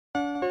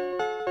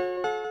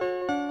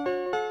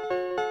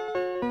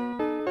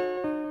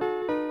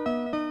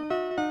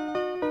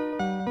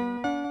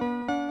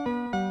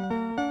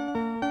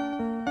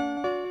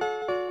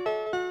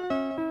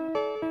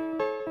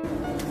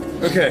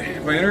Okay,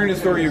 by entering the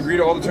store, you agree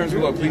to all the terms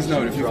below. Please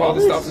note, if you follow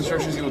the stop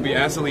instructions, you will be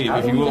asked to leave.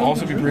 If you will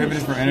also be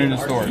prohibited from entering the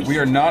store. We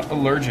are not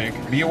allergic.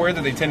 Be aware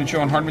that they tend to chew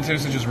on hard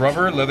materials such as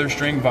rubber, leather,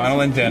 string,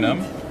 vinyl, and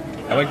denim.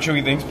 I like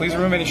chewy things. Please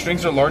remove any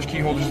strings or large key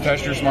holders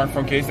attached to your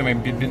smartphone case that may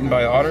be bitten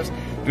by otters.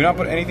 Do not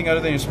put anything other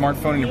than your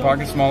smartphone in your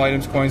pocket. Small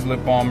items, coins,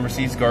 lip balm,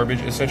 receipts,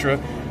 garbage, etc.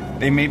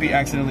 They may be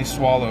accidentally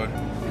swallowed.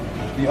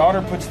 The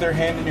otter puts their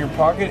hand in your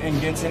pocket and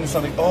gets into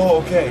something.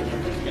 Oh, okay.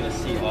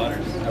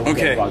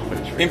 Okay.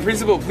 In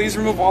principle, please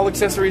remove all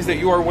accessories that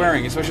you are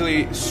wearing,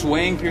 especially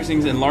swaying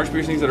piercings and large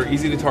piercings that are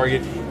easy to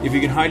target. If you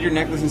can hide your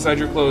necklace inside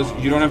your clothes,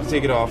 you don't have to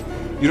take it off.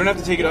 You don't have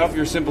to take it off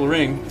your simple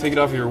ring. Take it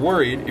off if you're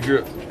worried.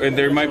 And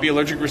there might be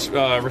allergic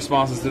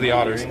responses to the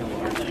otters.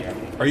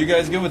 Are you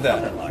guys good with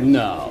that?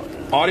 No.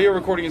 Audio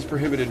recording is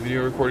prohibited.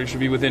 Video recording should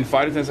be within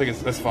 5 to 10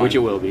 seconds. That's fine. Which it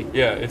will be.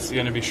 Yeah, it's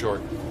going to be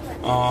short.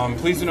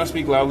 Please do not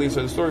speak loudly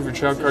inside the store. If your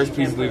child cries,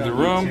 please leave the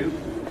room.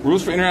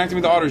 Rules for interacting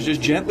with otters.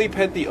 Just gently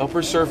pet the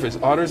upper surface.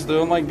 Otters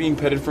don't like being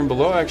petted from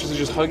below. Actions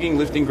such as hugging,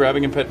 lifting,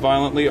 grabbing, and pet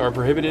violently are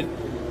prohibited.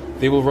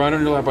 They will ride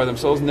on your lap by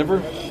themselves. Never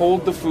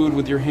hold the food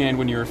with your hand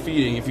when you are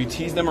feeding. If you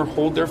tease them or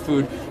hold their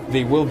food,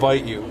 they will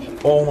bite you.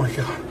 Oh my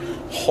god.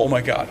 Oh my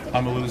god.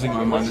 I'm losing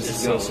my mind. This is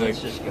so sick.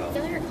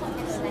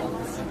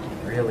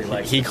 Really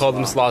like He called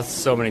them sloths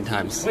so many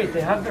times. Wait,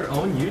 they have their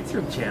own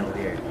YouTube channel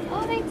here.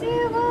 Oh, they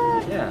do,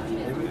 look. Yeah.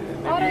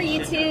 Otter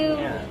YouTube.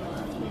 Yeah.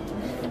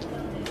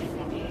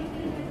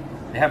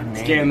 They have names.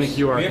 Scan the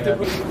QR code.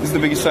 This is the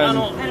biggest size.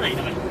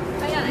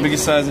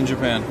 Biggest size in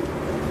Japan.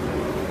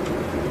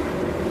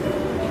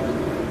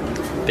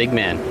 Big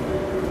man.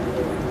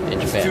 In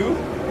Japan. 2?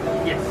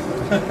 Yes.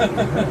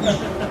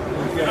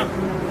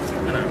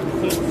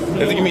 They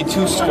have to give me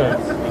 2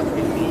 skirts.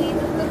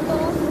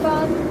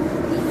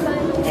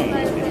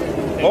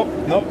 Oh,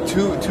 nope,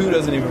 2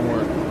 doesn't even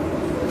work.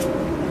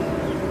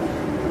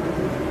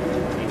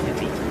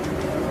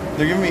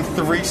 They're giving me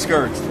 3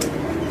 skirts.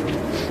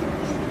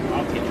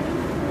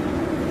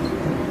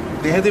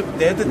 They had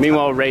to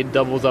Meanwhile, Ray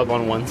doubles up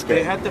on one skirt.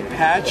 They had to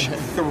patch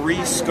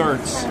 3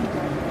 skirts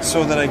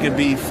so that I could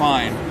be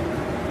fine.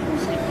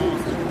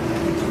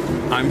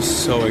 I'm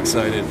so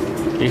excited.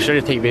 You sure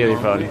to take video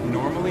of your phone?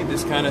 Normally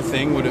this kind of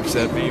thing would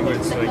upset me when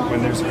it's like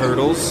when there's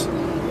hurdles,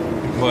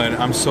 but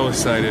I'm so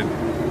excited.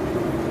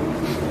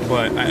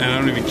 But I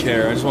don't even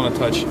care. I just want to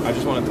touch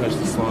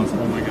the sloths.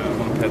 Oh my god, I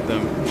want to pet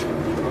them.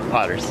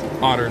 Otters.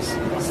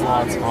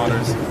 Sloths,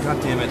 otters. God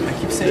damn it. I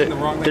keep saying the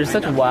wrong thing. They're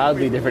such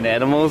wildly different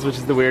animals, which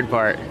is the weird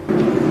part.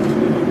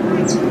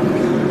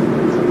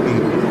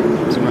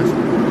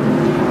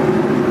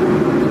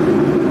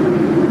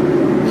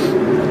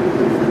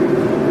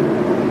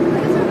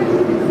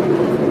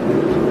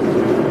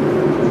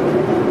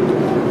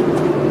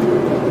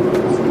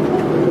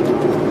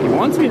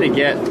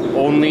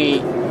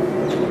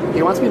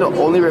 He wants me to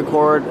only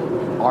record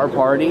our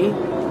party,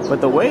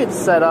 but the way it's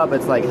set up,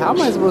 it's like, how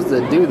am I supposed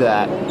to do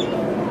that? I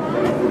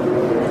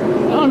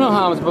don't know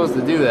how I'm supposed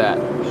to do that.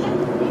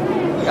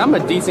 Like, I'm a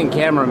decent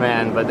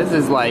cameraman, but this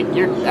is like,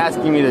 you're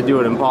asking me to do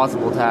an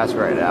impossible task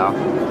right now.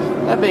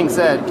 That being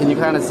said, can you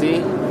kind of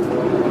see?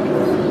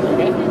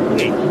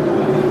 Okay.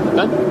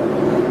 Done?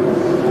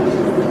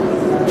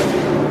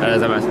 That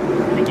is a mess.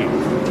 Thank you.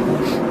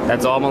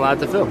 That's all I'm allowed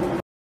to film.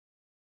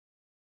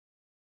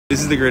 This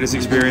is the greatest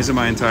experience of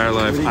my entire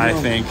life, I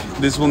think.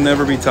 This will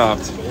never be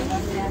topped.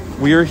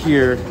 We are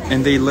here,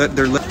 and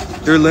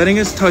they're letting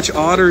us touch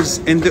otters,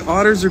 and the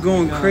otters are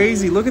going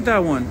crazy. Look at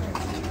that one.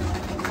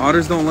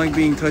 Otters don't like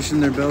being touched in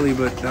their belly,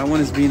 but that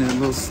one is being a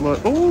little slut.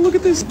 Oh, look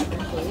at this.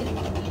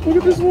 Look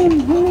at this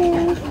one.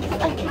 Oh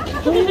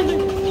So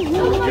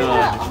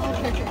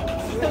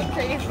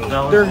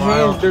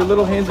crazy. Their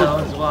little hands That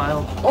are... was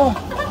wild.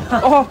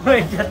 Oh,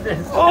 Wait, get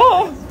this.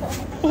 oh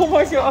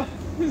my god.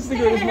 This is the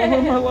greatest moment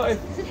of my life.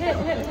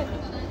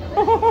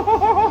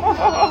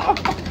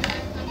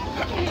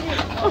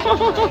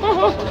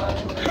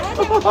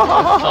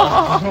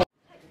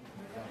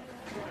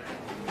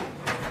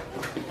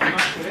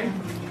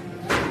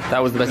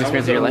 That was the best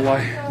experience of your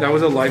life? That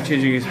was a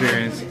life-changing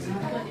experience.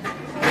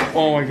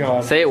 Oh my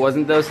god. Say it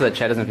wasn't though, so that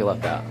Chad doesn't feel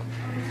left out.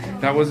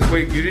 That was...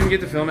 Wait, you didn't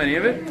get to film any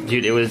of it?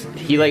 Dude, it was...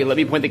 He like let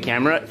me point the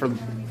camera for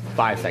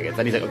 5 seconds.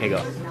 Then he's like, okay,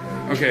 go.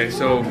 Okay,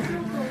 so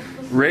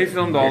Ray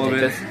filmed all of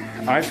it.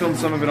 I filmed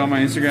some of it on my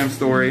Instagram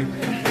story.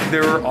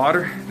 There were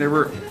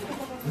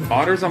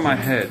otters on my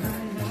head.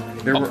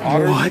 There were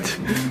otters. What?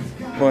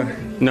 But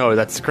no,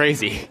 that's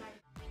crazy.